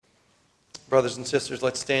Brothers and sisters,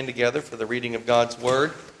 let's stand together for the reading of God's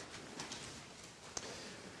Word.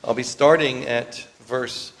 I'll be starting at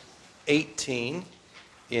verse 18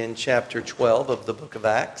 in chapter 12 of the book of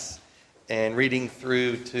Acts and reading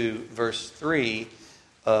through to verse 3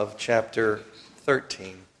 of chapter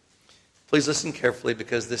 13. Please listen carefully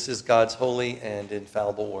because this is God's holy and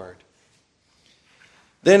infallible Word.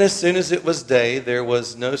 Then as soon as it was day, there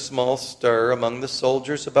was no small stir among the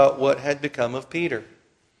soldiers about what had become of Peter.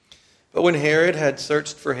 But when Herod had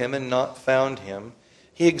searched for him and not found him,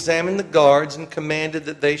 he examined the guards and commanded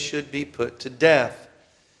that they should be put to death.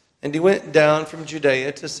 And he went down from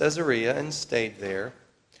Judea to Caesarea and stayed there.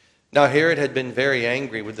 Now Herod had been very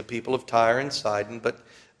angry with the people of Tyre and Sidon, but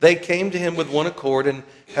they came to him with one accord, and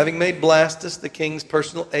having made Blastus, the king's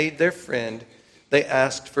personal aide, their friend, they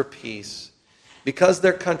asked for peace, because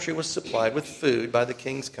their country was supplied with food by the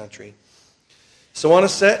king's country. So on a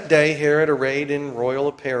set day, Herod, arrayed in royal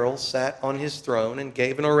apparel, sat on his throne and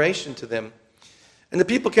gave an oration to them. And the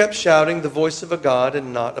people kept shouting, "The voice of a God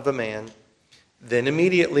and not of a man." Then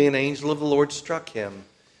immediately an angel of the Lord struck him,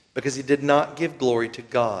 because he did not give glory to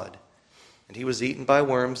God. And he was eaten by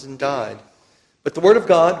worms and died. But the word of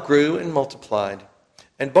God grew and multiplied.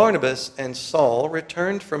 And Barnabas and Saul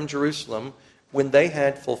returned from Jerusalem when they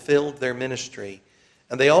had fulfilled their ministry.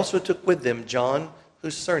 And they also took with them John,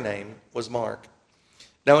 whose surname was Mark.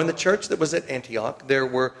 Now in the church that was at Antioch, there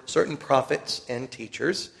were certain prophets and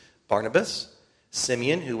teachers: Barnabas,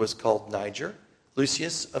 Simeon, who was called Niger,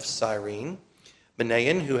 Lucius of Cyrene,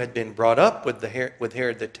 Manaen, who had been brought up with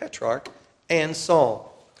Herod the Tetrarch, and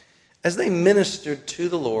Saul. As they ministered to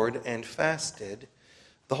the Lord and fasted,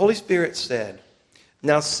 the Holy Spirit said,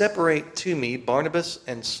 "Now separate to me Barnabas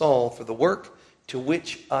and Saul for the work to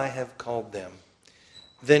which I have called them."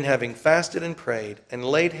 Then having fasted and prayed and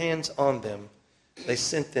laid hands on them, they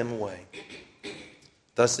sent them away.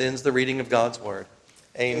 Thus ends the reading of God's Word.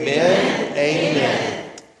 Amen.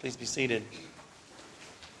 Amen. Please be seated.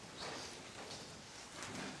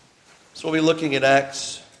 So we'll be looking at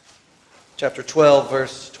Acts chapter 12,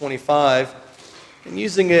 verse 25, and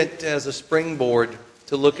using it as a springboard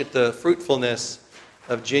to look at the fruitfulness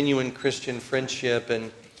of genuine Christian friendship.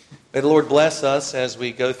 And may the Lord bless us as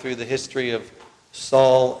we go through the history of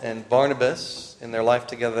Saul and Barnabas in their life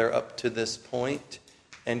together up to this point,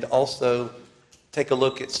 and also take a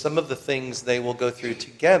look at some of the things they will go through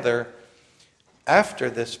together after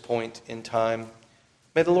this point in time.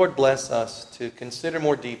 May the Lord bless us to consider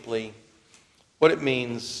more deeply what it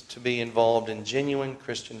means to be involved in genuine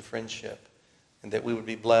Christian friendship, and that we would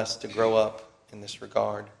be blessed to grow up in this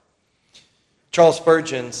regard. Charles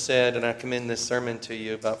Spurgeon said, and I commend this sermon to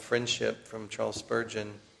you about friendship from Charles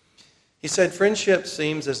Spurgeon. He said, "Friendship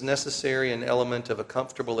seems as necessary an element of a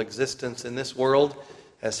comfortable existence in this world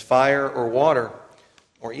as fire or water,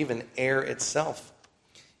 or even air itself.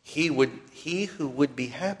 He who would be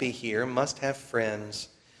happy here must have friends,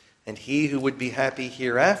 and he who would be happy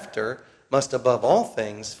hereafter must above all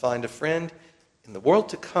things find a friend in the world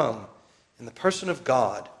to come, in the person of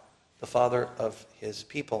God, the Father of his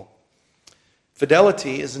people."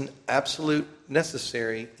 Fidelity is an absolute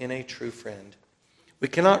necessary in a true friend. We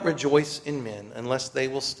cannot rejoice in men unless they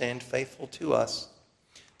will stand faithful to us.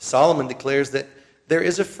 Solomon declares that there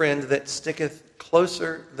is a friend that sticketh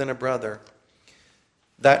closer than a brother.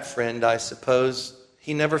 That friend, I suppose,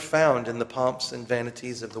 he never found in the pomps and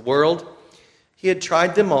vanities of the world. He had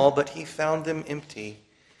tried them all, but he found them empty.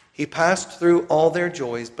 He passed through all their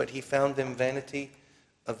joys, but he found them vanity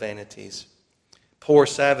of vanities. Poor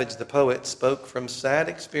Savage, the poet, spoke from sad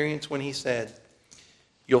experience when he said,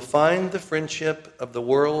 "You'll find the friendship of the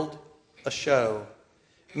world a show,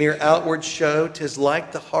 mere outward show, 'tis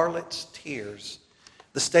like the harlot's tears,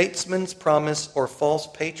 the statesman's promise or false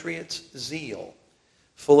patriot's zeal,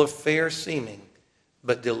 full of fair seeming,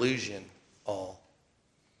 but delusion all."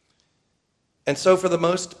 And so for the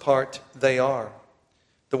most part they are.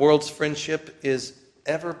 The world's friendship is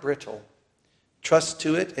ever brittle. Trust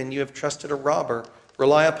to it, and you have trusted a robber.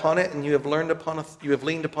 Rely upon it, and you have leaned upon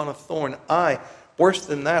a thorn. Aye, worse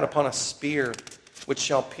than that, upon a spear, which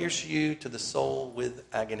shall pierce you to the soul with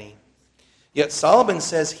agony. Yet Solomon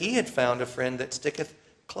says he had found a friend that sticketh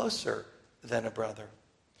closer than a brother.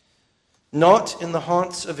 Not in the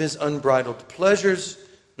haunts of his unbridled pleasures,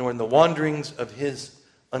 nor in the wanderings of his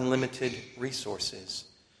unlimited resources,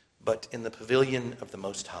 but in the pavilion of the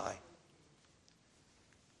Most High,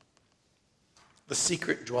 the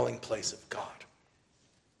secret dwelling place of God,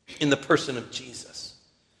 in the person of Jesus,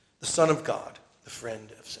 the Son of God, the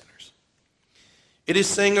friend of sinners. It is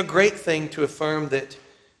saying a great thing to affirm that,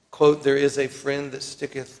 quote, "there is a friend that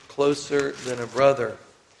sticketh closer than a brother,"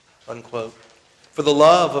 unquote, For the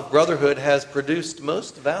love of brotherhood has produced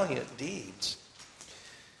most valiant deeds.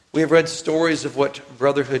 We have read stories of what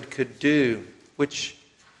brotherhood could do, which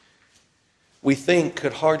we think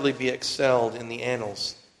could hardly be excelled in the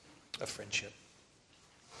annals of friendship.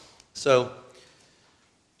 So,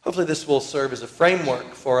 hopefully this will serve as a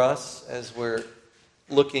framework for us as we're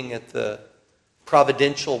looking at the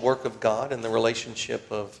providential work of God and the relationship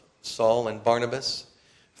of Saul and Barnabas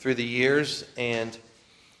through the years, and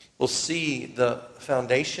we'll see the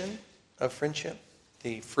foundation of friendship,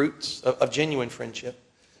 the fruits of genuine friendship,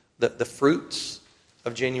 the fruits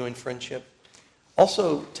of genuine friendship.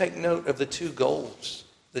 Also, take note of the two goals,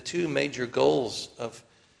 the two major goals of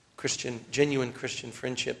genuine Christian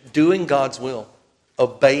friendship: doing God's will,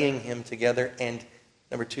 obeying Him together, and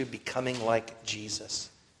number two, becoming like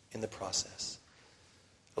Jesus in the process.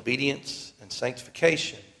 Obedience and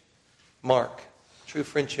sanctification mark true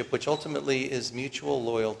friendship, which ultimately is mutual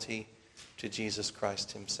loyalty to Jesus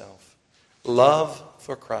Christ Himself. Love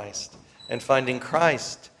for Christ and finding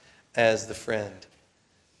Christ as the friend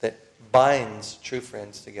that binds true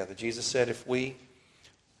friends together. Jesus said, if we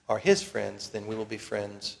are His friends, then we will be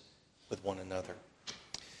friends with one another.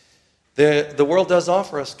 The world does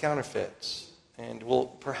offer us counterfeits, and we'll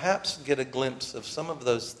perhaps get a glimpse of some of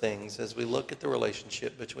those things as we look at the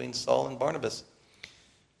relationship between Saul and Barnabas,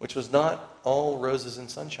 which was not all roses and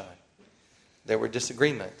sunshine. There were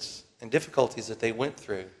disagreements and difficulties that they went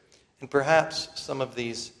through, and perhaps some of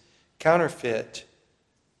these counterfeit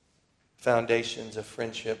foundations of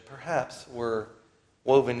friendship perhaps were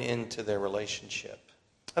woven into their relationship.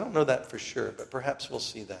 I don't know that for sure, but perhaps we'll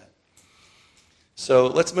see that. So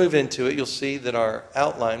let's move into it. You'll see that our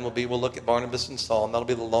outline will be, we'll look at Barnabas and Saul, and that'll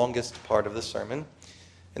be the longest part of the sermon.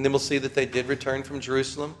 And then we'll see that they did return from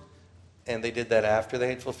Jerusalem, and they did that after they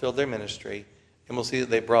had fulfilled their ministry. And we'll see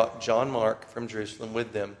that they brought John Mark from Jerusalem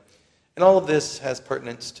with them. And all of this has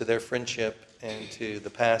pertinence to their friendship and to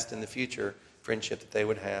the past and the future friendship that they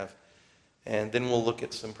would have. And then we'll look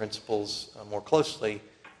at some principles more closely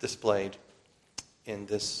displayed in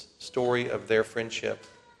this story of their friendship.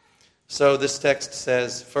 So this text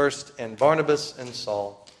says, first, and Barnabas and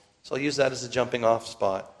Saul. So I'll use that as a jumping off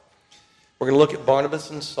spot. We're going to look at Barnabas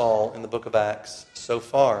and Saul in the book of Acts so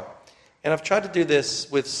far. And I've tried to do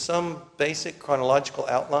this with some basic chronological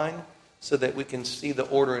outline so that we can see the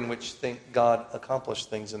order in which God accomplished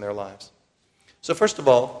things in their lives. So first of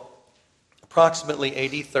all, approximately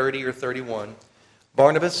AD 30 or 31,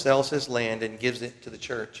 Barnabas sells his land and gives it to the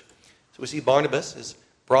church. So we see Barnabas is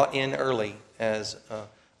brought in early as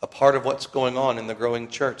a part of what's going on in the growing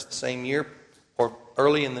church the same year or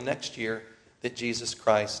early in the next year that Jesus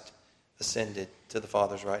Christ ascended to the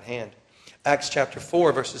Father's right hand. Acts chapter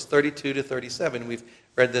 4, verses 32 to 37. We've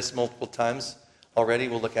read this multiple times already.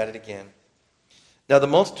 We'll look at it again. Now the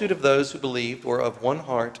multitude of those who believed were of one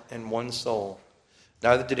heart and one soul.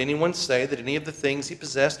 Neither did anyone say that any of the things he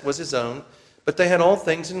possessed was his own, but they had all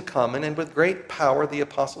things in common, and with great power the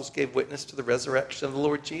apostles gave witness to the resurrection of the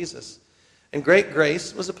Lord Jesus. And great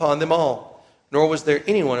grace was upon them all, nor was there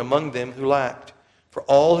anyone among them who lacked. For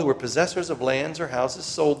all who were possessors of lands or houses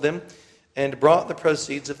sold them, and brought the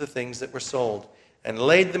proceeds of the things that were sold, and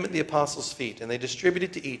laid them at the apostles' feet, and they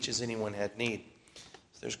distributed to each as anyone had need.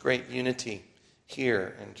 So there's great unity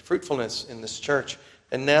here and fruitfulness in this church.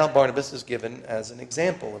 And now Barnabas is given as an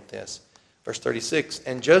example of this. Verse 36,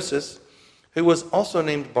 and Joseph, who was also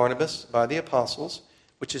named Barnabas by the apostles,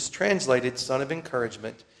 which is translated son of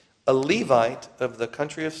encouragement, a Levite of the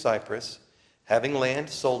country of Cyprus, having land,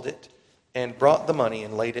 sold it, and brought the money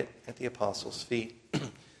and laid it at the apostles' feet.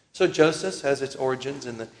 So Joseph has its origins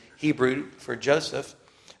in the Hebrew for Joseph.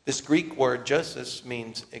 This Greek word Joseph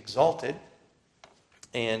means exalted,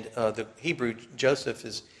 and the Hebrew Joseph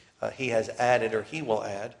is he has added or he will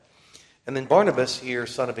add. And then Barnabas here,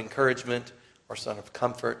 son of encouragement or son of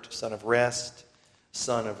comfort, son of rest,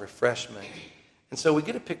 son of refreshment. And so we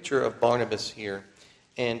get a picture of Barnabas here.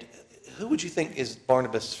 And who would you think is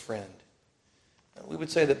Barnabas' friend? We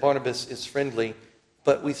would say that Barnabas is friendly,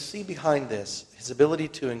 but we see behind this, his ability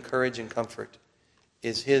to encourage and comfort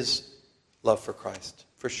is his love for Christ,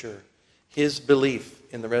 for sure. His belief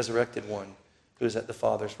in the resurrected one who is at the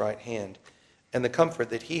Father's right hand, and the comfort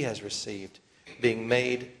that he has received, being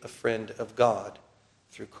made a friend of God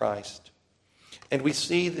through Christ. And we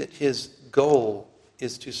see that his goal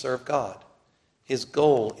is to serve God. His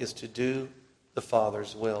goal is to do the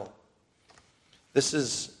Father's will.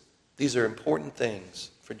 These are important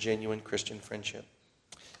things for genuine Christian friendship.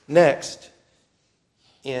 Next,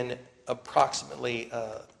 in approximately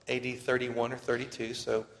AD 31 or 32,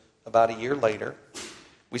 so about a year later,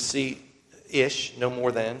 we see no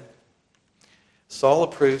more than, Saul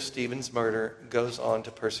approves Stephen's murder, goes on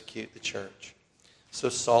to persecute the church. So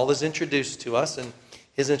Saul is introduced to us, and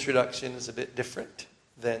his introduction is a bit different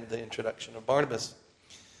than the introduction of Barnabas.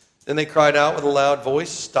 Then they cried out with a loud voice,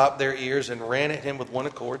 stopped their ears, and ran at him with one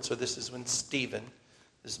accord. So this is when Stephen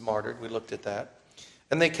is martyred. We looked at that.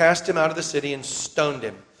 And they cast him out of the city and stoned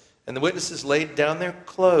him. And the witnesses laid down their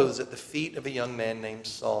clothes at the feet of a young man named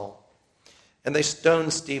Saul. And they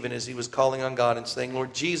stoned Stephen as he was calling on God and saying,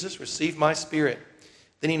 Lord Jesus, receive my spirit.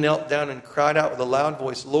 Then he knelt down and cried out with a loud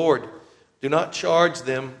voice, Lord, do not charge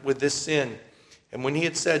them with this sin. And when he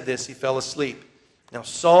had said this, he fell asleep. Now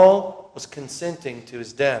Saul was consenting to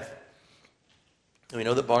his death. And we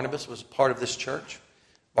know that Barnabas was part of this church.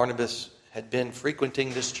 Barnabas had been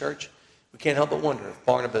frequenting this church. We can't help but wonder if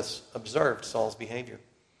Barnabas observed Saul's behavior.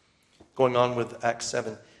 Going on with Acts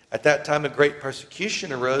 7. At that time a great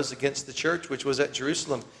persecution arose against the church which was at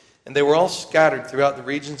Jerusalem, and they were all scattered throughout the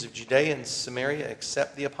regions of Judea and Samaria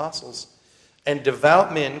except the apostles. And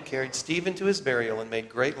devout men carried Stephen to his burial and made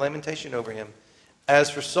great lamentation over him. As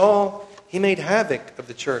for Saul, he made havoc of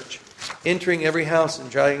the church, entering every house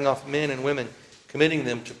and dragging off men and women, committing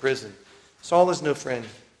them to prison. Saul is no friend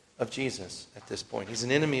of Jesus at this point. He's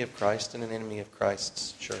an enemy of Christ and an enemy of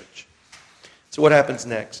Christ's church. So what happens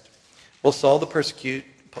next? Well, Saul the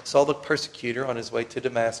persecutor, on his way to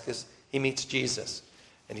Damascus, he meets Jesus.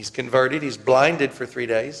 And he's converted. He's blinded for 3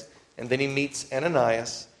 days. And then he meets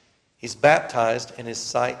Ananias. He's baptized, and his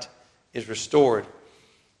sight is restored.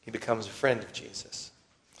 He becomes a friend of Jesus.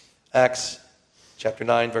 Acts chapter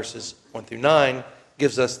 9, verses 1 through 9,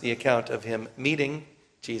 gives us the account of him meeting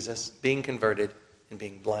Jesus, being converted, and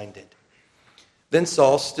being blinded. Then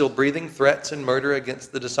Saul, still breathing threats and murder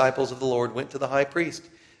against the disciples of the Lord, went to the high priest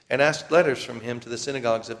and asked letters from him to the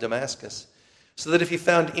synagogues of Damascus, so that if he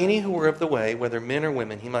found any who were of the way, whether men or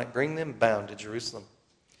women, he might bring them bound to Jerusalem.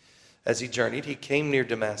 As he journeyed, he came near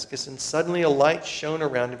Damascus, and suddenly a light shone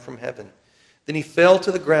around him from heaven. Then he fell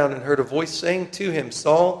to the ground and heard a voice saying to him,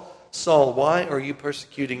 Saul, Saul, why are you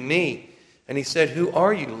persecuting me? And he said, Who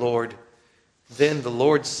are you, Lord? Then the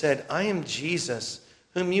Lord said, I am Jesus,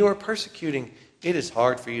 whom you are persecuting. It is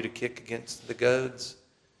hard for you to kick against the goads.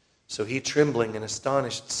 So he, trembling and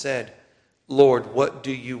astonished, said, Lord, what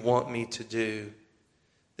do you want me to do?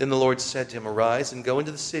 Then the Lord said to him, Arise and go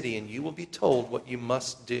into the city, and you will be told what you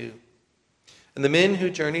must do. And the men who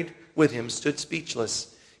journeyed with him stood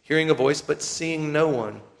speechless, hearing a voice but seeing no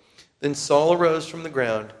one. Then Saul arose from the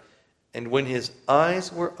ground, and when his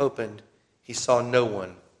eyes were opened, he saw no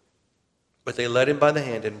one. But they led him by the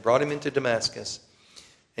hand and brought him into Damascus.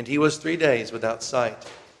 And he was 3 days without sight,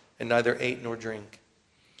 and neither ate nor drank.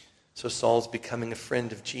 So Saul's becoming a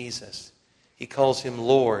friend of Jesus. He calls him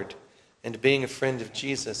Lord, and being a friend of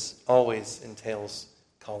Jesus always entails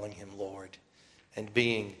calling him Lord and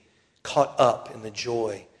being caught up in the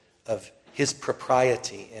joy of his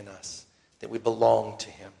propriety in us, that we belong to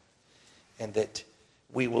him and that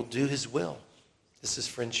we will do his will. This is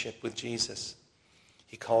friendship with Jesus.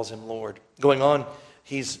 He calls him Lord. Going on,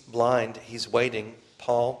 he's blind. He's waiting.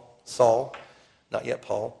 Saul, not yet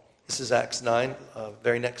Paul. This is Acts 9,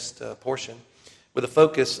 very next portion, with a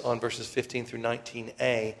focus on verses 15 through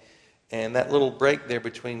 19a. And that little break there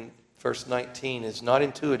between verse 19 is not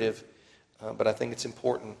intuitive, but I think it's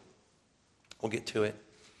important. We'll get to it.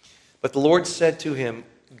 But the Lord said to him,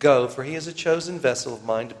 Go, for he is a chosen vessel of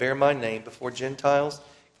mine to bear my name before Gentiles,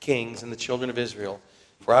 kings, and the children of Israel.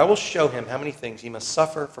 For I will show him how many things he must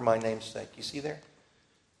suffer for my name's sake. You see there?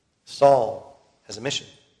 Saul has a mission.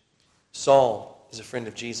 Saul is a friend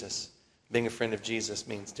of Jesus. Being a friend of Jesus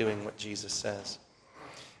means doing what Jesus says.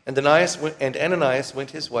 And Ananias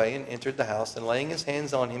went his way and entered the house, and laying his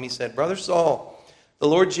hands on him, he said, Brother Saul, the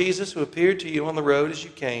Lord Jesus, who appeared to you on the road as you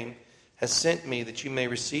came, has sent me that you may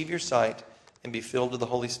receive your sight and be filled with the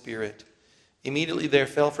Holy Spirit. Immediately there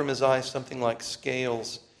fell from his eyes something like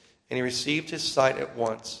scales, and he received his sight at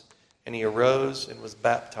once, and he arose and was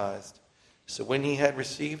baptized. So when he had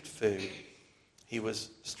received food, he was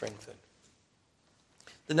strengthened.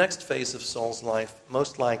 The next phase of Saul's life,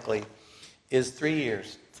 most likely, is 3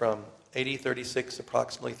 years, from AD 36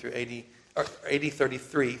 approximately through AD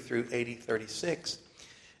 33 through AD 36.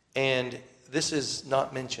 And this is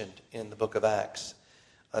not mentioned in the book of Acts.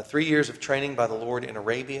 3 years of training by the Lord in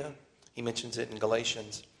Arabia. He mentions it in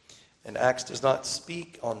Galatians. And Acts does not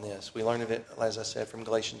speak on this. We learn of it, as I said, from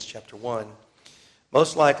Galatians chapter 1.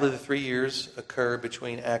 Most likely the 3 years occur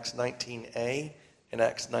between Acts 19a and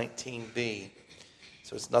Acts 19b.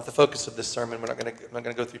 So it's not the focus of this sermon. I'm not going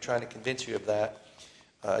to go through trying to convince you of that.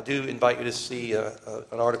 I do invite you to see an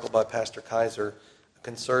article by Pastor Kaiser,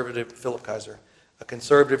 Philip Kaiser, a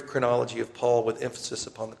conservative chronology of Paul with emphasis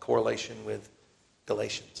upon the correlation with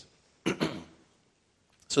Galatians.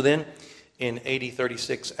 So then, in AD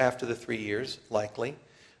 36, after the 3 years, likely,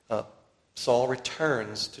 Saul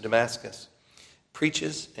returns to Damascus,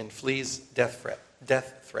 preaches and flees death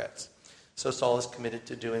threats. So Saul is committed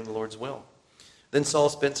to doing the Lord's will. Then Saul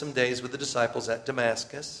spent some days with the disciples at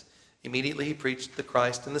Damascus. Immediately he preached the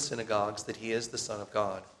Christ in the synagogues, that he is the Son of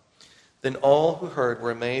God. Then all who heard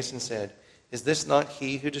were amazed and said, "Is this not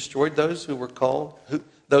he who destroyed those who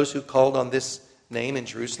called on this name in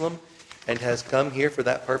Jerusalem, and has come here for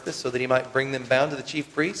that purpose, so that he might bring them bound to the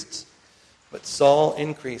chief priests?" But Saul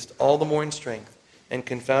increased all the more in strength and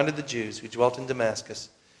confounded the Jews who dwelt in Damascus,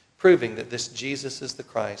 proving that this Jesus is the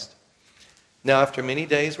Christ. Now after many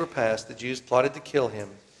days were passed, the Jews plotted to kill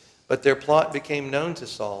him, but their plot became known to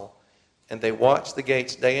Saul, and they watched the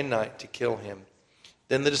gates day and night to kill him.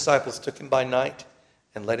 Then the disciples took him by night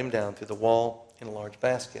and let him down through the wall in a large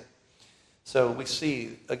basket. So we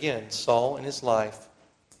see, again, Saul in his life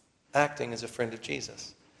acting as a friend of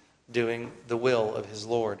Jesus, doing the will of his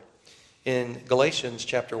Lord. In Galatians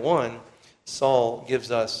chapter 1, Saul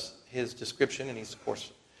gives us his description, and he's, of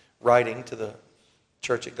course, writing to the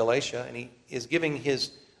church at Galatia, and he is giving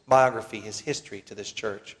his biography, his history to this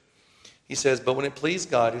church. He says, "But when it pleased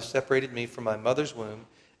God, who separated me from my mother's womb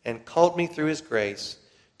and called me through his grace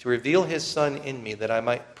to reveal his Son in me, that I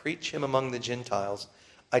might preach him among the Gentiles,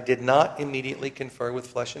 I did not immediately confer with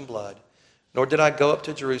flesh and blood, nor did I go up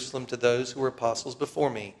to Jerusalem to those who were apostles before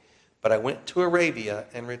me, but I went to Arabia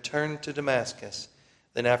and returned to Damascus.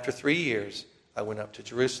 Then after 3 years, I went up to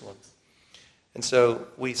Jerusalem." And so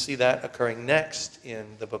we see that occurring next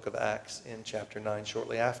in the book of Acts in chapter 9,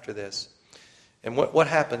 shortly after this. And what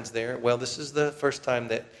happens there? Well, this is the first time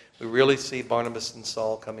that we really see Barnabas and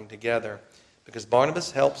Saul coming together, because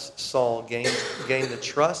Barnabas helps Saul gain the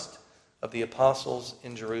trust of the apostles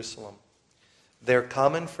in Jerusalem. Their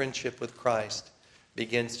common friendship with Christ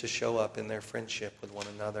begins to show up in their friendship with one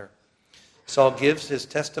another. Saul gives his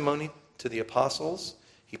testimony to the apostles.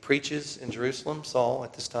 He preaches in Jerusalem, Saul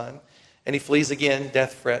at this time, and he flees again,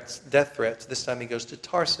 death threats. This time he goes to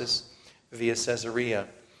Tarsus via Caesarea.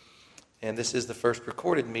 And this is the first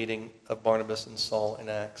recorded meeting of Barnabas and Saul in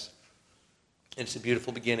Acts. And it's a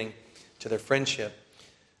beautiful beginning to their friendship.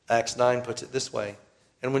 Acts 9 puts it this way: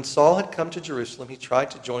 "And when Saul had come to Jerusalem, he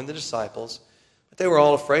tried to join the disciples, but they were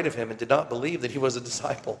all afraid of him and did not believe that he was a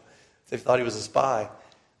disciple. They thought he was a spy.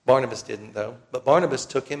 Barnabas didn't, though. But Barnabas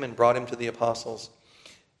took him and brought him to the apostles.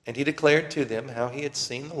 And he declared to them how he had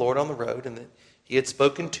seen the Lord on the road, and that he had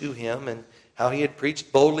spoken to him, and how he had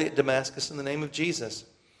preached boldly at Damascus in the name of Jesus.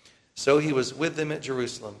 So he was with them at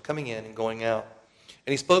Jerusalem, coming in and going out.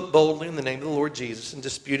 And he spoke boldly in the name of the Lord Jesus, and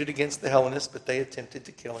disputed against the Hellenists, but they attempted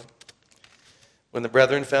to kill him. When the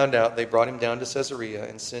brethren found out, they brought him down to Caesarea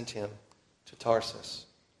and sent him to Tarsus."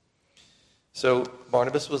 So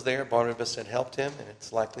Barnabas was there. Barnabas had helped him, and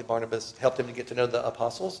it's likely Barnabas helped him to get to know the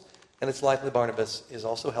apostles, and it's likely Barnabas is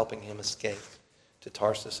also helping him escape to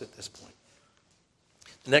Tarsus at this point.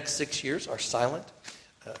 The next 6 years are silent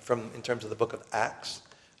in terms of the book of Acts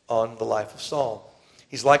on the life of Saul.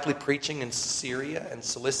 He's likely preaching in Syria and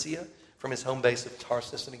Cilicia from his home base of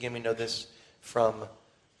Tarsus. And again, we know this from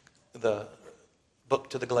the book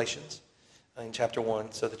to the Galatians in chapter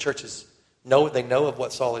 1. So the churches know of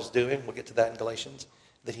what Saul is doing. We'll get to that in Galatians,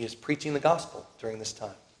 that he is preaching the gospel during this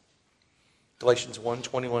time. Galatians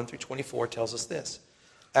 1:21 through 24 tells us this: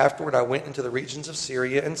 "Afterward I went into the regions of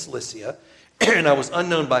Syria and Cilicia, and I was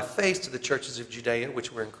unknown by face to the churches of Judea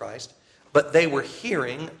which were in Christ, but they were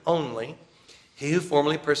hearing only, 'He who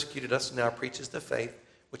formerly persecuted us now preaches the faith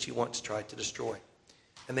which he once tried to destroy.'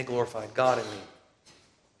 And they glorified God in me."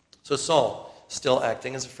 So Saul, still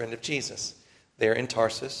acting as a friend of Jesus, there in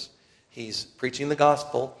Tarsus, he's preaching the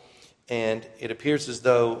gospel, and it appears as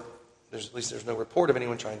though there's no report of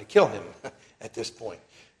anyone trying to kill him at this point.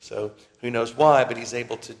 So who knows why, but he's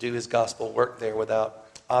able to do his gospel work there without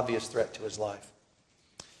obvious threat to his life.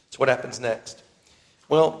 So what happens next?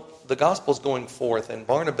 Well, the gospel's going forth, and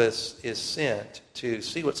Barnabas is sent to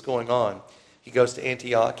see what's going on. He goes to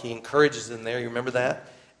Antioch. He encourages them there. You remember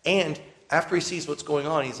that? And after he sees what's going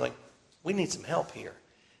on, he's like, we need some help here.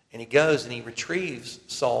 And he goes and he retrieves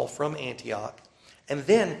Saul from Antioch. And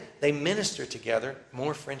then they minister together,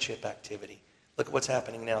 more friendship activity. Look at what's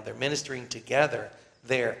happening now. They're ministering together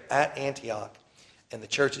there at Antioch. And the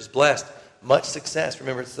church is blessed. Much success.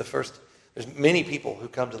 Remember, it's the first, there's many people who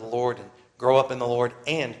come to the Lord and grow up in the Lord.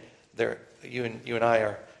 And you and I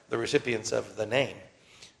are the recipients of the name,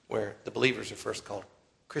 where the believers are first called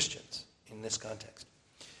Christians in this context.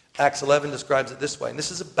 Acts 11 describes it this way, and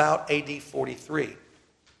this is about AD 43.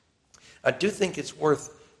 I do think it's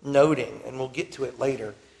worth noting, and we'll get to it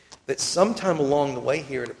later, that sometime along the way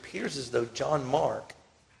here, it appears as though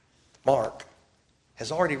Mark,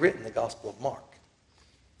 has already written the Gospel of Mark.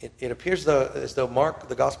 It appears as though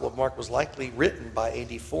the Gospel of Mark was likely written by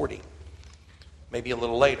AD 40, maybe a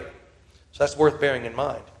little later. So that's worth bearing in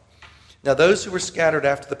mind. Now those who were scattered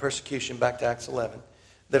after the persecution, back to Acts 11,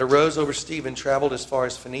 that arose over Stephen traveled as far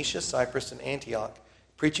as Phoenicia, Cyprus, and Antioch,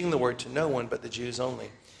 preaching the word to no one but the Jews only.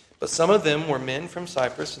 But some of them were men from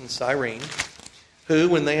Cyprus and Cyrene, who,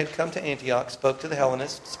 when they had come to Antioch, spoke to the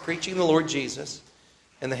Hellenists, preaching the Lord Jesus.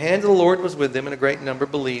 And the hand of the Lord was with them, and a great number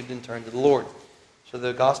believed and turned to the Lord. So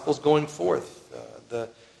the gospel's going forth. The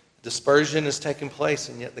dispersion has taken place,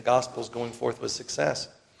 and yet the gospel's going forth with success.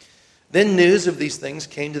 Then news of these things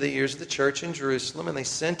came to the ears of the church in Jerusalem, and they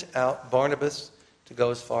sent out Barnabas to go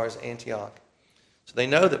as far as Antioch. So they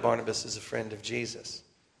know that Barnabas is a friend of Jesus,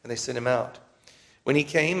 and they sent him out. When he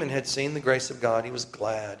came and had seen the grace of God, he was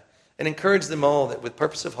glad, and encouraged them all that with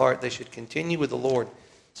purpose of heart they should continue with the Lord.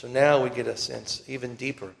 So now we get a sense even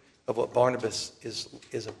deeper of what Barnabas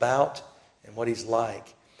is about and what he's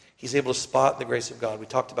like. He's able to spot the grace of God. We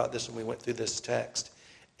talked about this when we went through this text.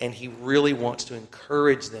 And he really wants to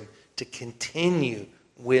encourage them to continue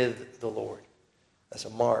with the Lord. That's a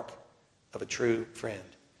mark of a true friend.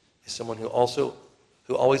 Is someone who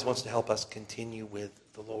always wants to help us continue with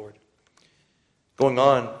the Lord. Going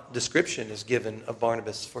on, description is given of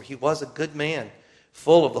Barnabas, for he was a good man,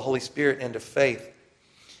 full of the Holy Spirit and of faith.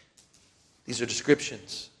 These are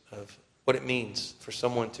descriptions of what it means for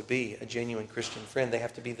someone to be a genuine Christian friend. They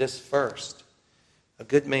have to be this first. A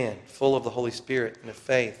good man, full of the Holy Spirit and of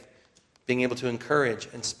faith, being able to encourage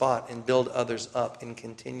and spot and build others up in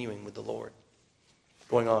continuing with the Lord.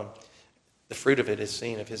 Going on, the fruit of it is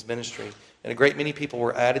seen of his ministry. And a great many people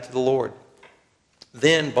were added to the Lord.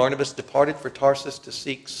 Then Barnabas departed for Tarsus to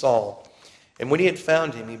seek Saul. And when he had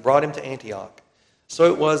found him, he brought him to Antioch. So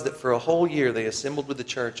it was that for a whole year they assembled with the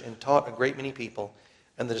church and taught a great many people,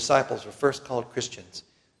 and the disciples were first called Christians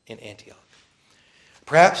in Antioch.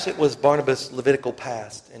 Perhaps it was Barnabas' Levitical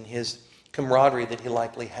past and his camaraderie that he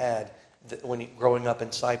likely had growing up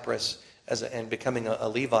in Cyprus and becoming a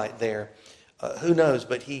Levite there. Who knows?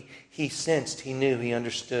 But he sensed, he knew, he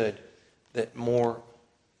understood that more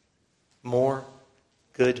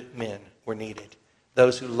good men were needed.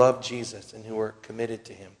 Those who loved Jesus and who were committed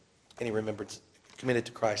to him. And he committed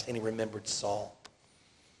to Christ, and he remembered Saul.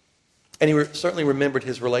 And he certainly remembered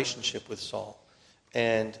his relationship with Saul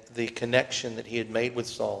and the connection that he had made with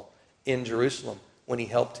Saul in Jerusalem when he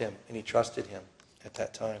helped him and he trusted him at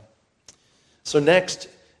that time. So next,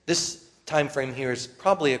 this time frame here is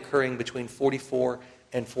probably occurring between 44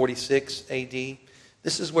 and 46 AD.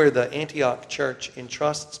 This is where the Antioch church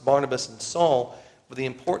entrusts Barnabas and Saul with the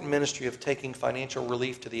important ministry of taking financial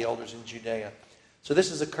relief to the elders in Judea. So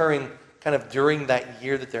this is occurring kind of during that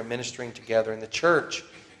year that they're ministering together, and the church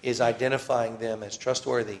is identifying them as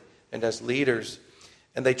trustworthy and as leaders.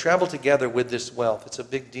 And they travel together with this wealth. It's a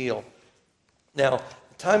big deal. Now,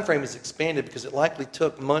 the time frame is expanded because it likely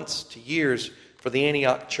took months to years for the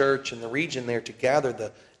Antioch church and the region there to gather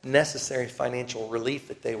the necessary financial relief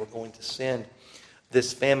that they were going to send.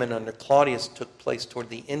 This famine under Claudius took place toward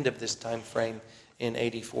the end of this time frame in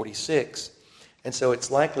AD 46. And so it's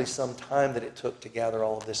likely some time that it took to gather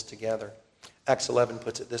all of this together. Acts 11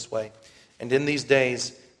 puts it this way. And in these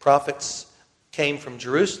days, prophets came from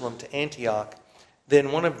Jerusalem to Antioch.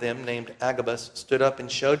 Then one of them, named Agabus, stood up and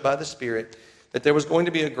showed by the Spirit that there was going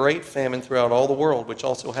to be a great famine throughout all the world, which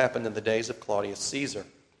also happened in the days of Claudius Caesar.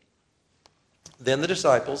 Then the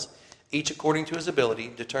disciples, each according to his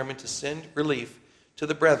ability, determined to send relief to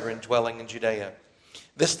the brethren dwelling in Judea.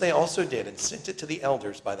 This they also did, and sent it to the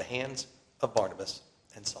elders by the hands of Barnabas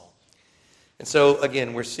and Saul. And so,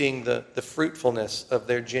 again, we're seeing the fruitfulness of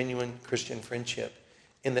their genuine Christian friendship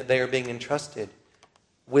in that they are being entrusted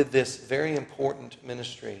with this very important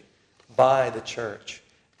ministry by the church.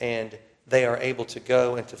 And they are able to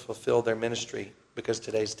go and to fulfill their ministry because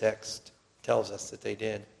today's text tells us that they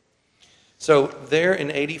did. So there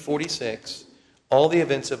in AD 46, all the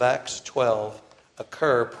events of Acts 12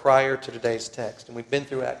 occur prior to today's text. And we've been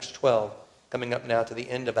through Acts 12, coming up now to the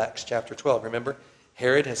end of Acts chapter 12. Remember,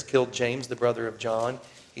 Herod has killed James, the brother of John.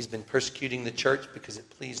 He's been persecuting the church because it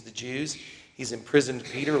pleased the Jews. He's imprisoned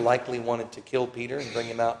Peter, likely wanted to kill Peter and bring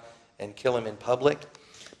him out and kill him in public.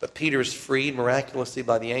 But Peter is freed miraculously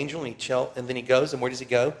by the angel, and then he goes, and where does he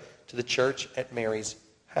go? To the church at Mary's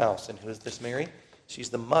house. And who is this Mary? She's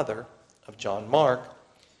the mother of John Mark,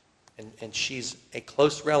 and she's a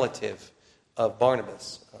close relative of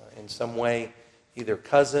Barnabas. In some way, either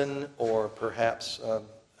cousin or perhaps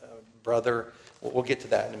brother We'll get to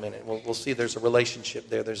that in a minute. We'll see there's a relationship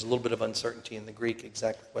there. There's a little bit of uncertainty in the Greek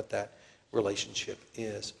exactly what that relationship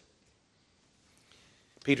is.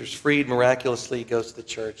 Peter's freed miraculously. He goes to the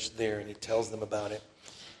church there and he tells them about it.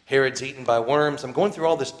 Herod's eaten by worms. I'm going through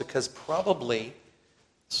all this because probably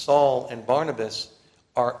Saul and Barnabas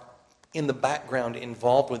are in the background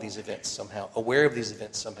involved with these events somehow, aware of these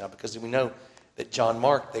events somehow, because we know that John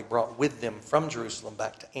Mark, they brought with them from Jerusalem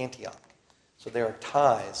back to Antioch. So there are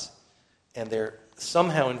ties, and they're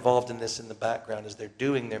somehow involved in this in the background as they're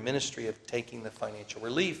doing their ministry of taking the financial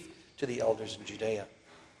relief to the elders in Judea.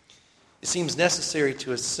 It seems necessary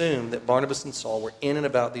to assume that Barnabas and Saul were in and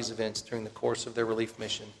about these events during the course of their relief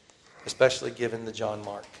mission, especially given the John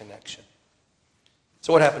Mark connection.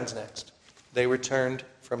 So what happens next? They returned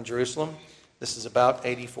from Jerusalem. This is about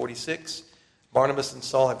AD 46. Barnabas and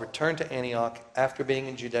Saul have returned to Antioch after being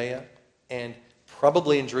in Judea and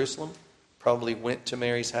probably in Jerusalem, probably went to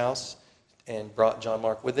Mary's house and brought John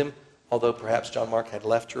Mark with them, although perhaps John Mark had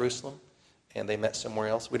left Jerusalem and they met somewhere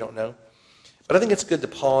else. We don't know. But I think it's good to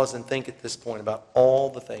pause and think at this point about all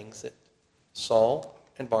the things that Saul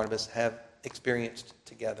and Barnabas have experienced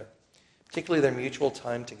together, particularly their mutual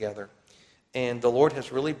time together. And the Lord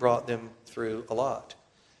has really brought them through a lot,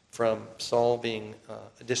 from Saul being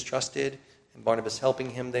distrusted and Barnabas helping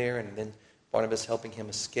him there, and then Barnabas helping him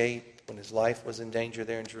escape when his life was in danger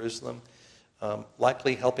there in Jerusalem,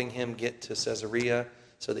 likely helping him get to Caesarea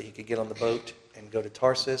so that he could get on the boat and go to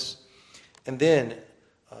Tarsus. And then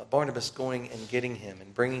Barnabas going and getting him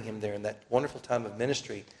and bringing him there in that wonderful time of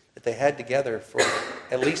ministry that they had together for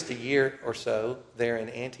at least a year or so there in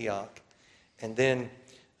Antioch. And then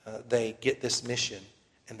they get this mission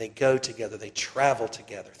and they go together, they travel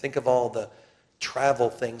together. Think of all the travel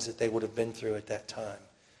things that they would have been through at that time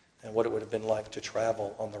and what it would have been like to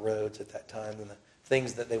travel on the roads at that time and the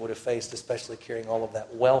things that they would have faced, especially carrying all of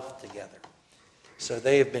that wealth together. So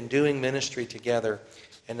they have been doing ministry together,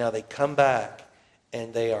 and now they come back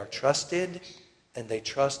and they are trusted and they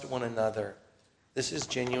trust one another. This is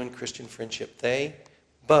genuine Christian friendship. They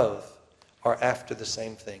both are after the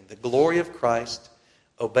same thing, the glory of Christ,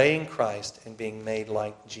 obeying Christ, and being made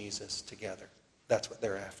like Jesus together. That's what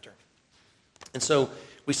they're after. And so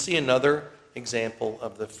we see another example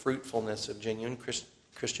of the fruitfulness of genuine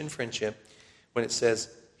Christian friendship when it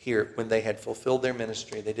says here, when they had fulfilled their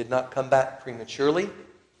ministry. They did not come back prematurely,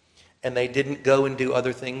 and they didn't go and do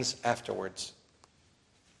other things afterwards.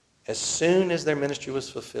 As soon as their ministry was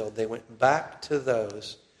fulfilled, they went back to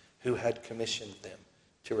those who had commissioned them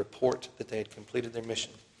to report that they had completed their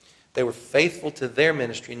mission. They were faithful to their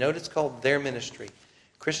ministry. Note it's called their ministry.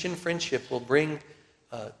 Christian friendship will bring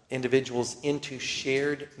individuals into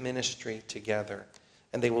shared ministry together,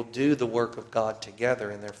 and they will do the work of God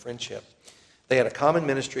together in their friendship. They had a common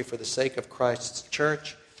ministry for the sake of Christ's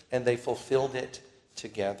church, and they fulfilled it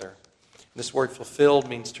together. This word fulfilled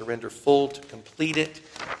means to render full, to complete it.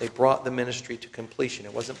 They brought the ministry to completion.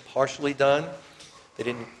 It wasn't partially done. They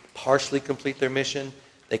didn't partially complete their mission.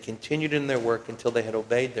 They continued in their work until they had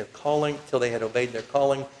obeyed their calling,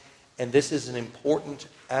 And this is an important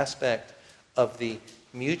aspect of the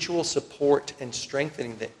mutual support and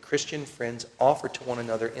strengthening that Christian friends offer to one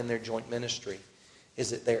another in their joint ministry, is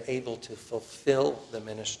that they're able to fulfill the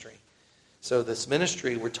ministry. So this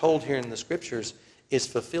ministry, we're told here in the Scriptures, is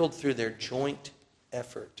fulfilled through their joint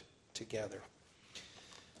effort together.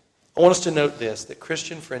 I want us to note this, that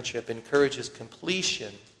Christian friendship encourages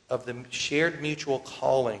completion of the shared mutual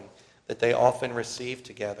calling that they often receive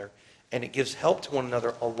together, and it gives help to one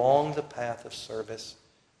another along the path of service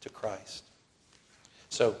to Christ.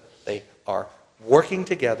 So they are working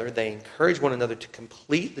together, they encourage one another to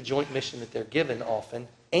complete the joint mission that they're given often,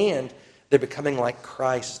 and they're becoming like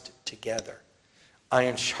Christ together.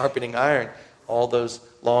 Iron sharpening iron, all those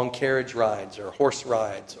long carriage rides or horse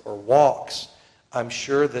rides or walks, I'm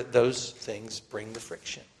sure that those things bring the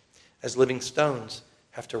friction, as living stones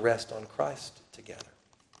have to rest on Christ together.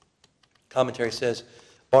 Commentary says,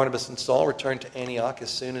 Barnabas and Saul returned to Antioch as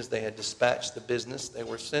soon as they had dispatched the business they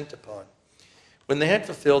were sent upon. When they had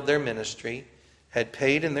fulfilled their ministry, had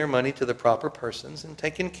paid in their money to the proper persons, and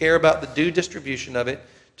taken care about the due distribution of it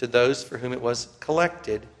to those for whom it was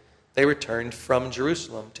collected, they returned from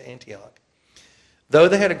Jerusalem to Antioch. Though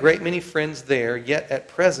they had a great many friends there, yet at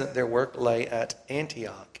present their work lay at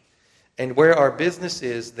Antioch. And where our business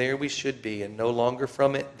is, there we should be, and no longer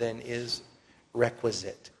from it than is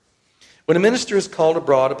requisite. When a minister is called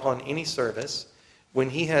abroad upon any service, when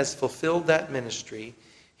he has fulfilled that ministry,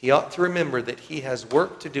 he ought to remember that he has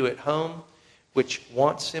work to do at home, which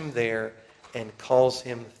wants him there and calls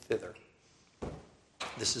him thither.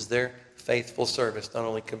 This is their faithful service, not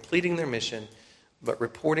only completing their mission, but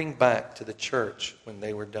reporting back to the church when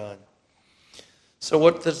they were done. So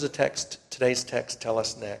what does today's text tell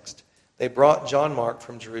us next? They brought John Mark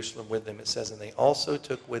from Jerusalem with them, it says, and they also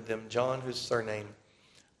took with them John, whose surname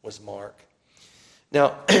was Mark.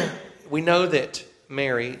 Now, we know that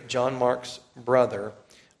Mary, John Mark's brother,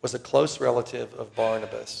 was a close relative of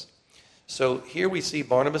Barnabas. So here we see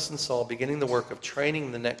Barnabas and Saul beginning the work of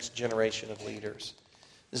training the next generation of leaders.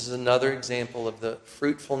 This is another example of the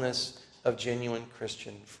fruitfulness of genuine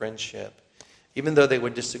Christian friendship. Even though they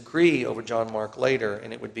would disagree over John Mark later,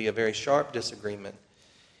 and it would be a very sharp disagreement,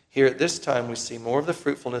 here at this time we see more of the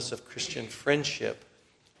fruitfulness of Christian friendship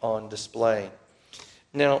on display.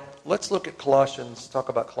 Now, let's look at talk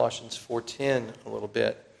about Colossians 4:10 a little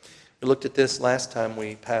bit. We looked at this last time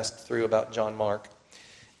we passed through about John Mark.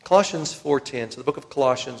 Colossians 4:10, so the book of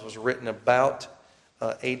Colossians was written about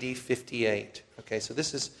AD 58. Okay, so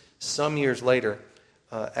this is some years later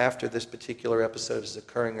after this particular episode is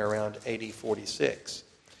occurring around AD 46.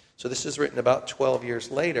 So this is written about 12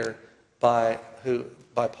 years later by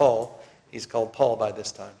Paul. He's called Paul by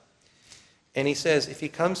this time. And he says, if he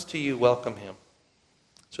comes to you, welcome him.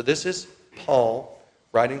 So this is Paul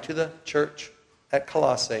writing to the church at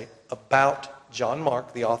Colossae about John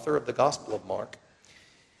Mark, the author of the Gospel of Mark.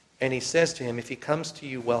 And he says to him, if he comes to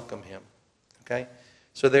you, welcome him. Okay?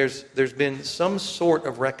 So there's been some sort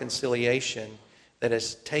of reconciliation that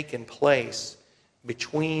has taken place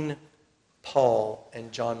between Paul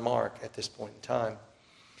and John Mark at this point in time.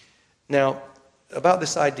 Now, about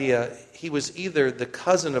this idea, he was either the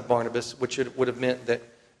cousin of Barnabas, which would have meant that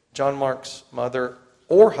John Mark's mother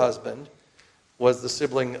or husband was the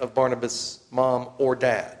sibling of Barnabas' mom or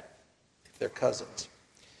dad, if they're cousins.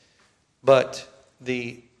 But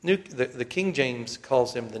the King James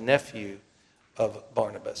calls him the nephew of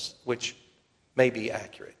Barnabas, which may be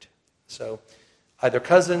accurate. So either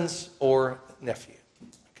cousins or nephew.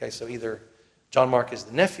 Okay, so either John Mark is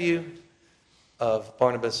the nephew of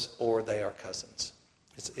Barnabas or they are cousins.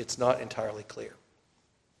 It's not entirely clear.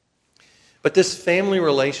 But this family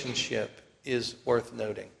relationship is worth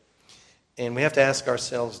noting. And we have to ask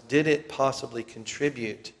ourselves, did it possibly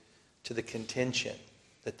contribute to the contention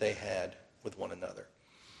that they had with one another?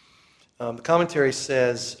 The commentary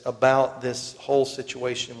says about this whole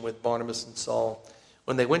situation with Barnabas and Saul,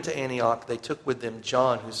 when they went to Antioch, they took with them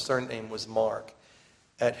John, whose surname was Mark,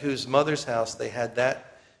 at whose mother's house they had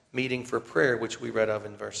that meeting for prayer, which we read of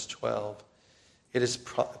in verse 12. It is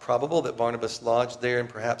probable that Barnabas lodged there and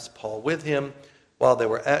perhaps Paul with him while they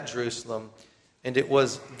were at Jerusalem. And it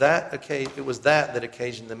was that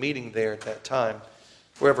occasioned the meeting there at that time.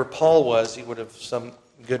 Wherever Paul was, he would have some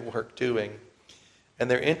good work doing. And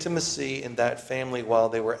their intimacy in that family while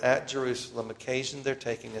they were at Jerusalem occasioned their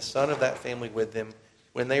taking a son of that family with them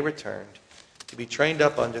when they returned, to be trained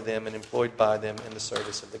up under them and employed by them in the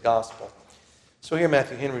service of the gospel. So here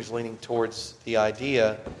Matthew Henry is leaning towards the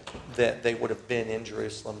idea that they would have been in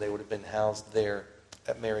Jerusalem, they would have been housed there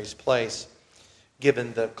at Mary's place,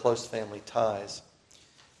 given the close family ties.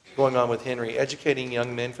 Going on with Henry, educating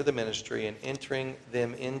young men for the ministry and entering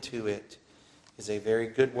them into it is a very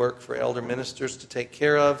good work for elder ministers to take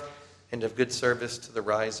care of and of good service to the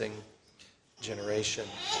rising generation.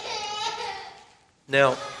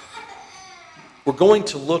 Now, we're going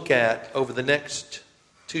to look at, over the next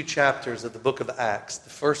 2 chapters of the book of Acts, the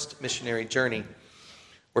first missionary journey,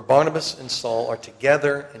 where Barnabas and Saul are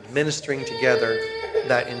together and ministering together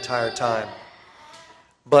that entire time.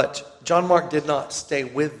 But John Mark did not stay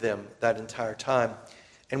with them that entire time.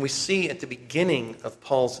 And we see at the beginning of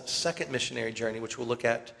Paul's second missionary journey, which we'll look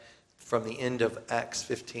at from the end of Acts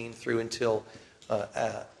 15 through until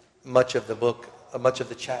much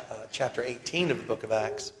of chapter 18 of the book of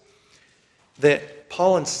Acts, that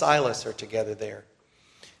Paul and Silas are together there.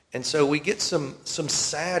 And so we get some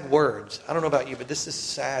sad words. I don't know about you, but this is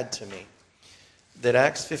sad to me. That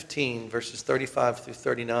Acts 15, verses 35 through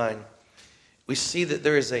 39, we see that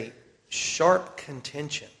there is a sharp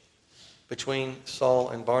contention between Saul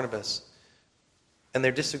and Barnabas. And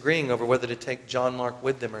they're disagreeing over whether to take John Mark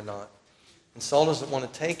with them or not. And Saul doesn't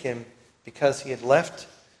want to take him because he had left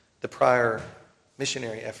the prior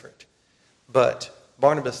missionary effort. But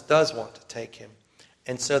Barnabas does want to take him.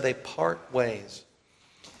 And so they part ways.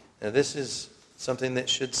 Now this is something that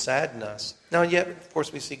should sadden us. Now yet, of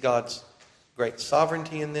course, we see God's great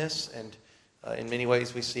sovereignty in this. And in many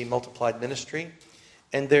ways we see multiplied ministry.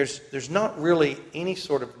 And there's not really any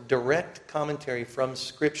sort of direct commentary from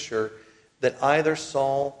Scripture that either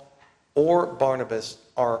Saul or Barnabas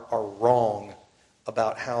are wrong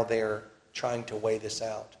about how they're trying to weigh this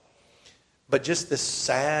out. But just this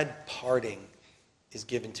sad parting is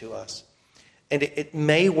given to us. And it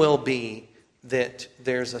may well be that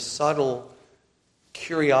there's a subtle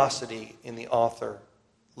curiosity in the author,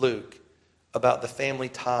 Luke, about the family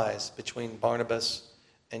ties between Barnabas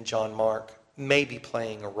and John Mark maybe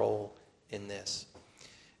playing a role in this.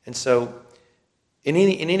 And so, in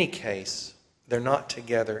any case, they're not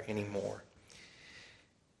together anymore.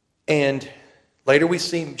 And later we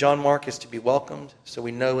see John Mark is to be welcomed, so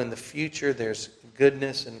we know in the future there's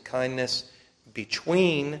goodness and kindness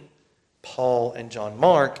between Paul and John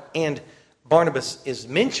Mark, and Barnabas is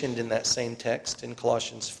mentioned in that same text in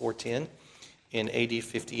Colossians 4:10 in AD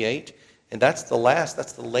 58, and that's the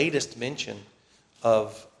latest mention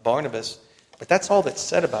of Barnabas, but that's all that's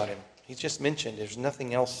said about him. He's just mentioned. There's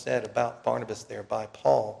nothing else said about Barnabas there by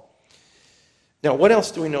Paul. Now, what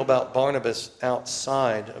else do we know about Barnabas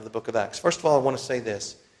outside of the book of Acts? First of all, I want to say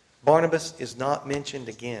this. Barnabas is not mentioned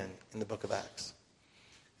again in the book of Acts.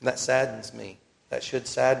 And that saddens me. That should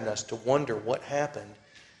sadden us to wonder what happened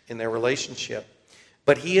in their relationship.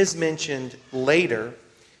 But he is mentioned later.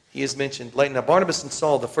 Now, Barnabas and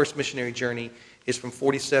Saul, the first missionary journey, is from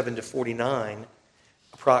 47 to 49,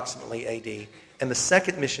 approximately AD. And the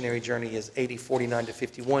second missionary journey is AD 49 to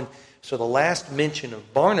 51. So the last mention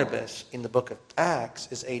of Barnabas in the book of Acts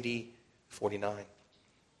is AD 49.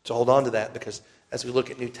 So hold on to that, because as we look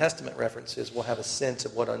at New Testament references, we'll have a sense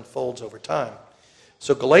of what unfolds over time.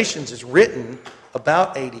 So Galatians is written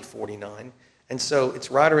about AD 49, and so it's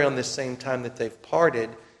right around this same time that they've parted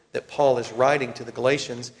that Paul is writing to the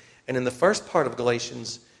Galatians. And in the first part of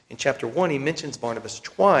Galatians, in chapter 1, he mentions Barnabas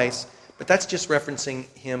twice, but that's just referencing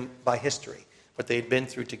him by history, what they had been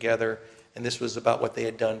through together, and this was about what they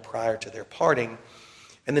had done prior to their parting.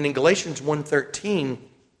 And then in Galatians 1:13,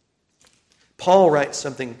 Paul writes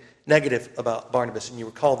something negative about Barnabas, and you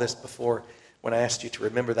recall this before when I asked you to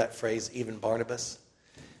remember that phrase, even Barnabas.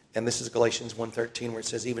 And this is Galatians 1:13, where it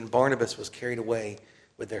says, even Barnabas was carried away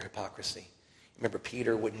with their hypocrisy. Remember,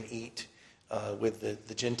 Peter wouldn't eat with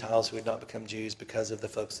the Gentiles who had not become Jews because of the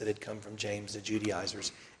folks that had come from James, the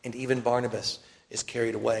Judaizers. And even Barnabas is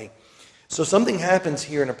carried away. So something happens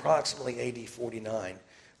here in approximately AD 49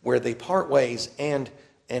 where they part ways, and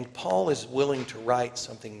Paul is willing to write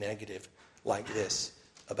something negative like this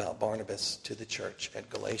about Barnabas to the church at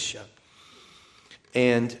Galatia.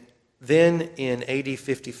 And then in AD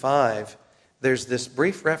 55, there's this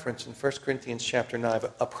brief reference in 1 Corinthians chapter 9.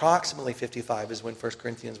 Approximately 55 is when 1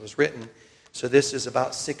 Corinthians was written. So this is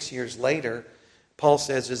about 6 years later. Paul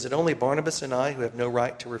says, is it only Barnabas and I who have no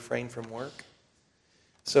right to refrain from work?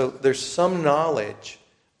 So there's some knowledge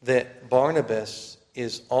that Barnabas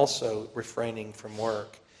is also refraining from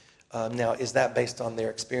work. Now, is that based on their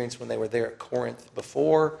experience when they were there at Corinth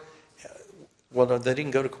before? Well, no, they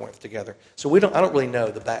didn't go to Corinth together. So I don't really know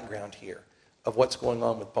the background here of what's going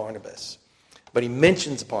on with Barnabas. But he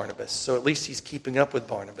mentions Barnabas, so at least he's keeping up with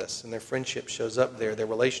Barnabas, and their friendship shows up there, their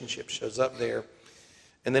relationship shows up there.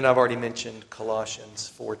 And then I've already mentioned Colossians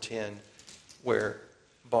 4:10, where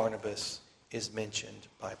Barnabas is mentioned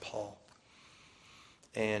by Paul,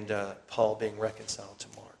 and Paul being reconciled to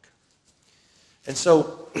Mark. And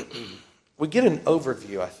so we get an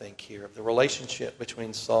overview, I think, here of the relationship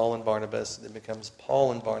between Saul and Barnabas that becomes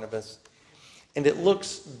Paul and Barnabas, and it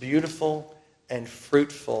looks beautiful and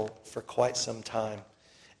fruitful for quite some time.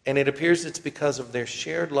 And it appears it's because of their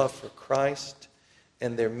shared love for Christ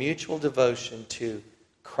and their mutual devotion to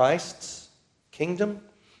Christ's kingdom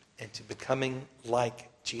and to becoming like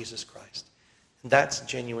Jesus Christ. And that's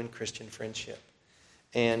genuine Christian friendship.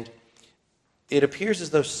 And it appears as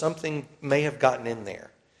though something may have gotten in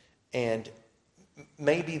there, and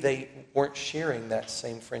maybe they weren't sharing that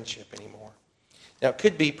same friendship anymore. Now, it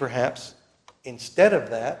could be perhaps instead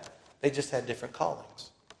of that, they just had different callings.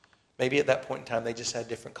 Maybe at that point in time, they just had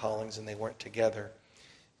different callings and they weren't together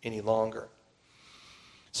any longer.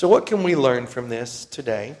 So what can we learn from this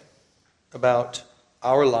today about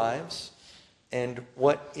our lives and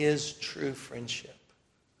what is true friendship?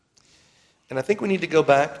 And I think we need to go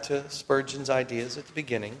back to Spurgeon's ideas at the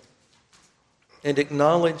beginning and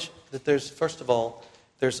acknowledge that first of all,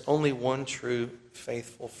 there's only one true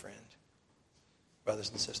faithful friend, brothers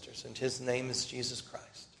and sisters, and his name is Jesus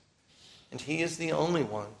Christ. And he is the only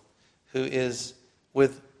one who is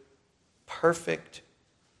with perfect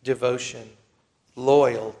devotion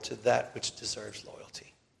loyal to that which deserves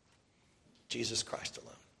loyalty. Jesus Christ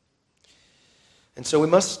alone. And so we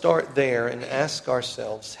must start there and ask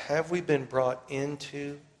ourselves, have we been brought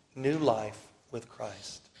into new life with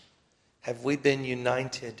Christ? Have we been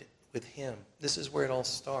united with him? This is where it all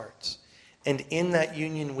starts. And in that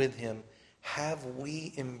union with him, have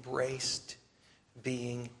we embraced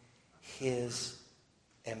being his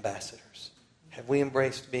ambassadors? Have we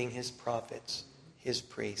embraced being his prophets, his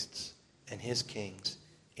priests, and his kings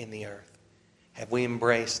in the earth? Have we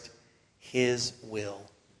embraced his will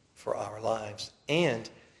for our lives? And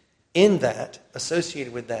in that,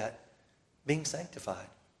 associated with that, being sanctified.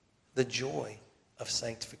 The joy of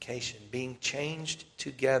sanctification. Being changed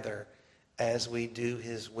together as we do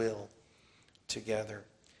his will together.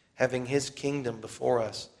 Having his kingdom before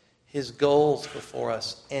us. His goals before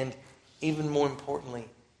us. And even more importantly,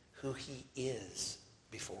 who he is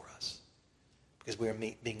before us. Because we are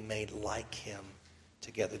being made like him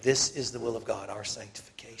together. This is the will of God, our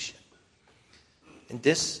sanctification. And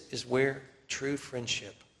this is where true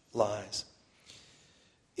friendship lies.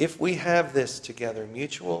 If we have this together,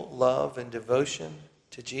 mutual love and devotion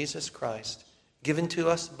to Jesus Christ, given to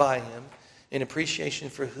us by him in appreciation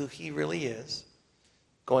for who he really is,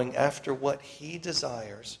 going after what he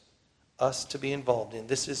desires us to be involved in.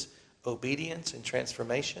 This is obedience and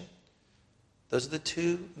transformation. Those are the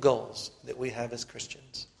two goals that we have as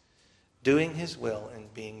Christians. Doing his will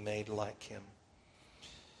and being made like him.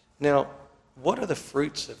 Now, what are the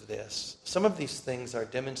fruits of this? Some of these things are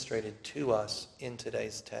demonstrated to us in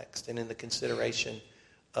today's text and in the consideration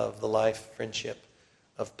of the life, friendship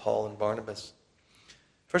of Paul and Barnabas.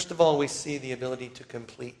 First of all, we see the ability to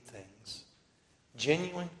complete things.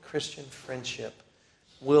 Genuine Christian friendship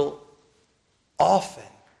will often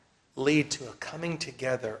lead to a coming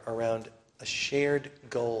together around a shared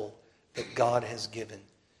goal that God has given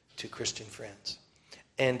to Christian friends.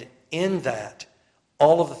 And in that,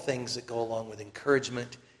 all of the things that go along with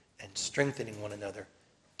encouragement and strengthening one another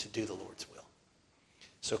to do the Lord's will.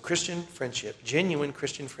 So Christian friendship, genuine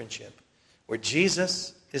Christian friendship, where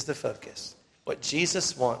Jesus is the focus. What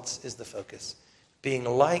Jesus wants is the focus. Being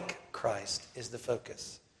like Christ is the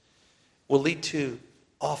focus. Will lead to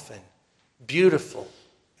often beautiful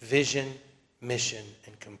vision, mission,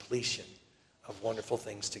 and completion of wonderful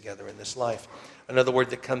things together in this life. Another word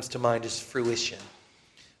that comes to mind is fruition.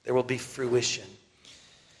 There will be fruition.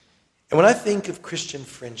 And when I think of Christian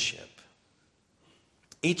friendship,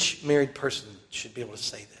 each married person should be able to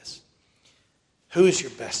say this. Who is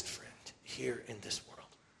your best friend here in this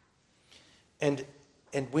world?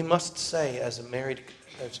 And we must say as married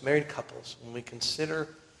couples, when we consider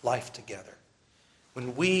life together,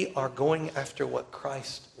 when we are going after what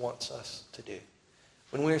Christ wants us to do,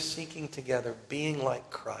 when we're seeking together being like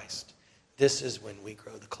Christ, this is when we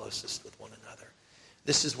grow the closest with one another.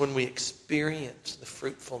 This is when we experience the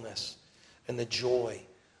fruitfulness and the joy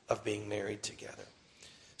of being married together.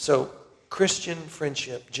 So Christian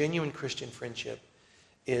friendship, genuine Christian friendship,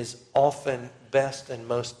 is often best and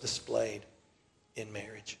most displayed in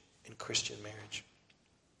marriage, in Christian marriage.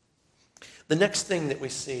 The next thing that we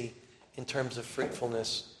see in terms of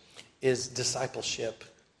fruitfulness is discipleship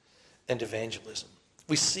and evangelism.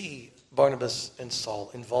 We see Barnabas and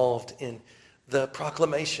Saul involved in the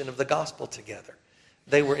proclamation of the gospel together.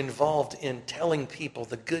 They were involved in telling people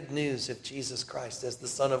the good news of Jesus Christ as the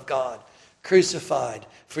Son of God, crucified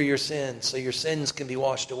for your sins so your sins can be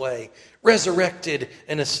washed away, resurrected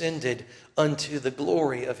and ascended unto the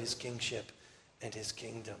glory of his kingship and his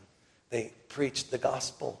kingdom. They preached the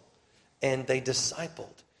gospel and they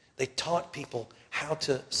discipled. They taught people how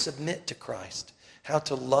to submit to Christ, how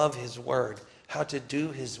to love his word, how to do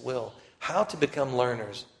his will, how to become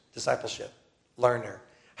learners, discipleship, learner,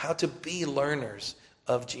 how to be learners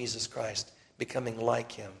of Jesus Christ, becoming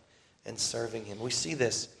like him and serving him. We see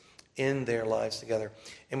this in their lives together,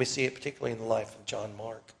 and we see it particularly in the life of John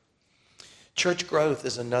Mark. Church growth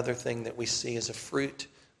is another thing that we see as a fruit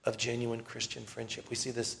of genuine Christian friendship. We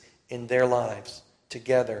see this in their lives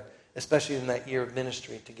together, especially in that year of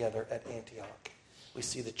ministry together at Antioch. We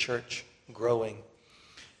see the church growing.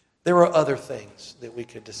 There are other things that we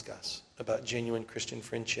could discuss about genuine Christian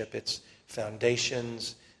friendship, its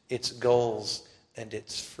foundations, its goals, and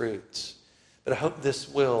its fruits. But I hope this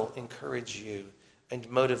will encourage you and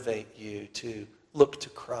motivate you to look to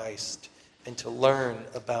Christ and to learn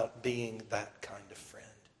about being that kind of friend.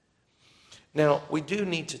 Now, we do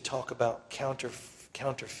need to talk about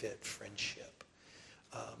counterfeit friendship.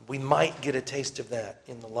 We might get a taste of that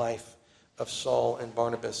in the life of Saul and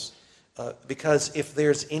Barnabas. Because if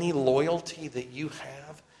there's any loyalty that you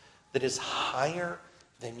have that is higher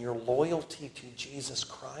than your loyalty to Jesus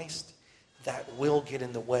Christ, that will get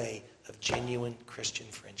in the way of genuine Christian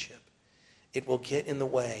friendship. It will get in the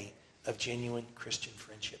way of genuine Christian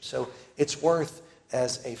friendship. So it's worth,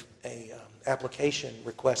 as a application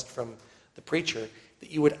request from the preacher, that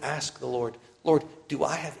you would ask the Lord, Lord, do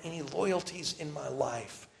I have any loyalties in my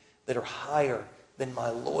life that are higher than my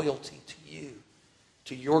loyalty to you,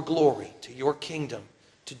 to your glory, to your kingdom,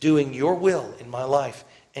 to doing your will in my life,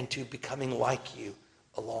 and to becoming like you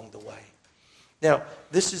along the way? Now,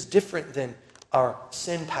 this is different than our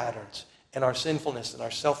sin patterns and our sinfulness and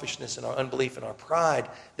our selfishness and our unbelief and our pride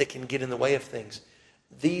that can get in the way of things.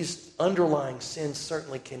 These underlying sins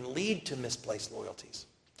certainly can lead to misplaced loyalties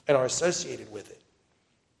and are associated with it.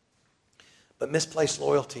 But misplaced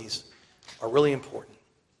loyalties are really important.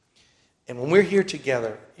 And when we're here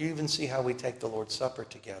together, you even see how we take the Lord's Supper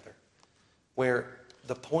together, where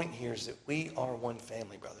the point here is that we are one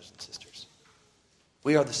family, brothers and sisters.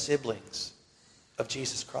 We are the siblings of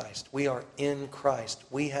Jesus Christ. We are in Christ.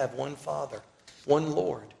 We have one Father, one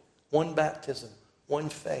Lord, one baptism, one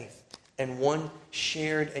faith, and one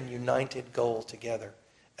shared and united goal together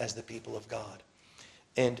as the people of God.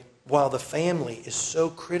 And while the family is so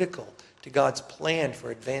critical to God's plan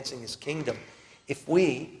for advancing His kingdom, if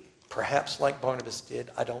we, perhaps like Barnabas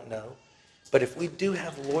did, I don't know, but if we do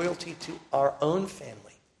have loyalty to our own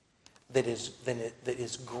family that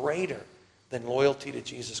is greater than loyalty to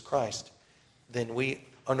Jesus Christ, then we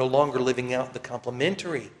are no longer living out the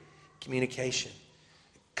complementary communication,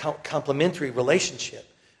 complementary relationship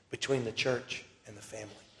between the church and the family.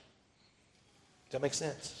 Does that make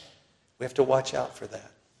sense? We have to watch out for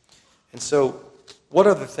that. And so, what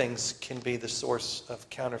other things can be the source of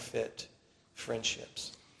counterfeit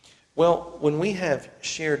friendships? Well, when we have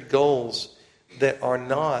shared goals that are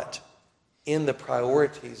not in the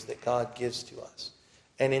priorities that God gives to us.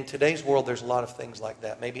 And in today's world, there's a lot of things like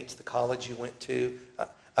that. Maybe it's the college you went to.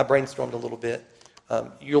 I brainstormed a little bit.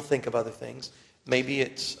 You'll think of other things. Maybe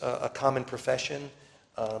it's a common profession.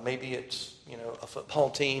 Maybe it's a football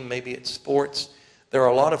team. Maybe it's sports. There are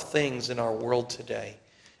a lot of things in our world today.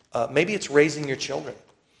 Maybe it's raising your children,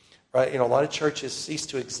 right? A lot of churches cease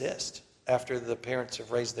to exist after the parents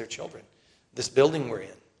have raised their children. This building we're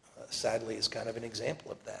in, sadly, is kind of an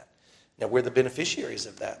example of that. Now, we're the beneficiaries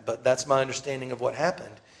of that, but that's my understanding of what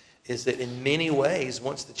happened, is that in many ways,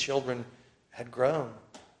 once the children had grown,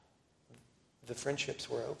 the friendships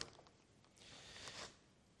were over.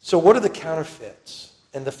 So what are the counterfeits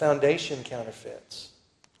and the foundation counterfeits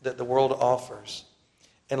that the world offers?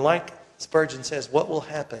 And like Spurgeon says, what will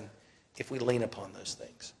happen if we lean upon those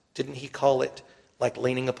things? Didn't he call it like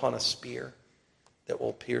leaning upon a spear that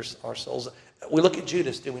will pierce our souls? We look at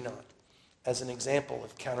Judas, do we not, as an example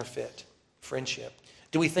of counterfeit friendship.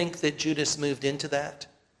 Do we think that Judas moved into that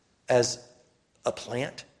as a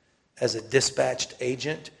plant, as a dispatched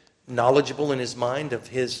agent, knowledgeable in his mind of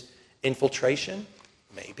his infiltration?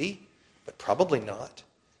 Maybe, but probably not.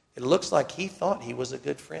 It looks like he thought he was a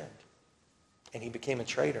good friend, and he became a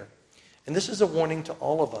traitor. And this is a warning to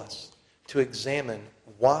all of us to examine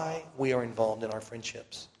why we are involved in our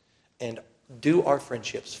friendships. And do our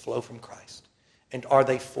friendships flow from Christ? And are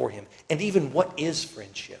they for Him? And even what is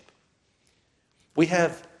friendship? We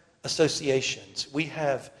have associations. We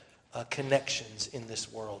have connections in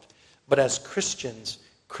this world. But as Christians,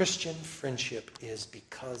 Christian friendship is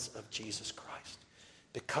because of Jesus Christ.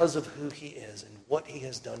 Because of who He is and what He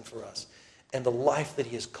has done for us. And the life that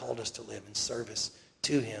He has called us to live in service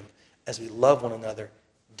to Him as we love one another,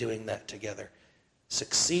 doing that together.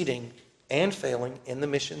 Succeeding and failing in the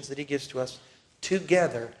missions that He gives to us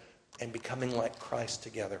together, and becoming like Christ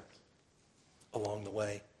together along the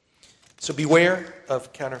way. So beware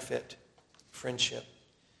of counterfeit friendship,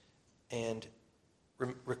 and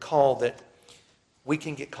recall that we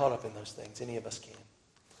can get caught up in those things. Any of us can,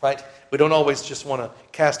 right? We don't always just want to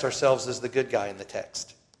cast ourselves as the good guy in the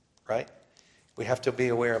text, right? We have to be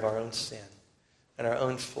aware of our own sin and our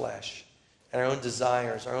own flesh and our own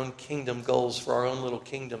desires, our own kingdom goals for our own little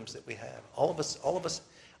kingdoms that we have. All of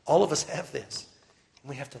us have this. And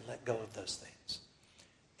we have to let go of those things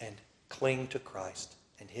and cling to Christ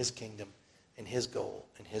and His kingdom and His goal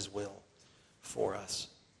and His will for us.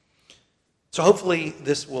 So hopefully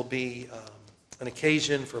this will be an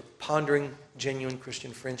occasion for pondering genuine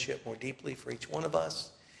Christian friendship more deeply for each one of us.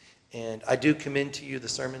 And I do commend to you the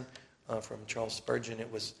sermon from Charles Spurgeon.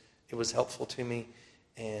 It was helpful to me.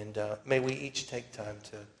 And may we each take time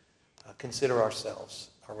to consider ourselves,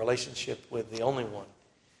 our relationship with the only one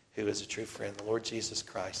who is a true friend, the Lord Jesus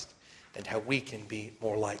Christ, and how we can be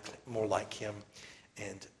more like Him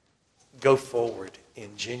and go forward in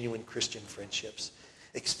genuine Christian friendships,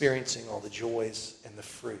 experiencing all the joys and the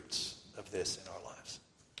fruits of this in our lives.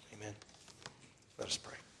 Amen. Let us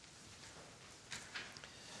pray.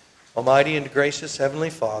 Almighty and gracious Heavenly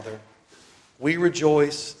Father, we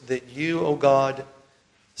rejoice that You, O God,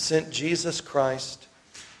 sent Jesus Christ,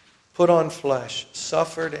 put on flesh,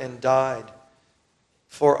 suffered and died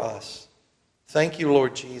for us. Thank You,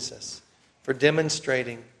 Lord Jesus, for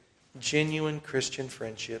demonstrating genuine Christian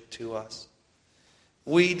friendship to us.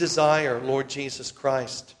 We desire, Lord Jesus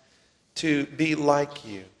Christ, to be like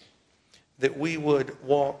You, that we would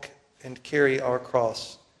walk and carry our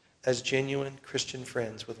cross as genuine Christian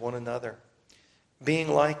friends with one another, being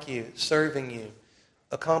like you, serving you,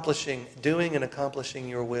 doing and accomplishing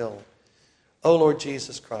your will. O Lord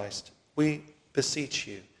Jesus Christ, we beseech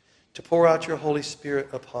you to pour out your Holy Spirit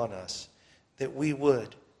upon us, that we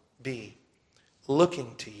would be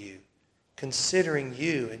looking to you, considering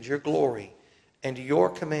you and your glory and your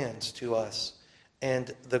commands to us,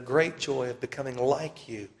 and the great joy of becoming like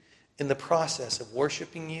you in the process of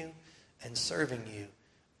worshiping you and serving you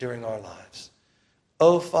during our lives.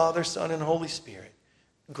 O Father, Son, and Holy Spirit,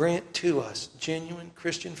 grant to us genuine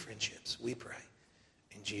Christian friendships, we pray.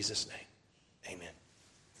 In Jesus' name, amen.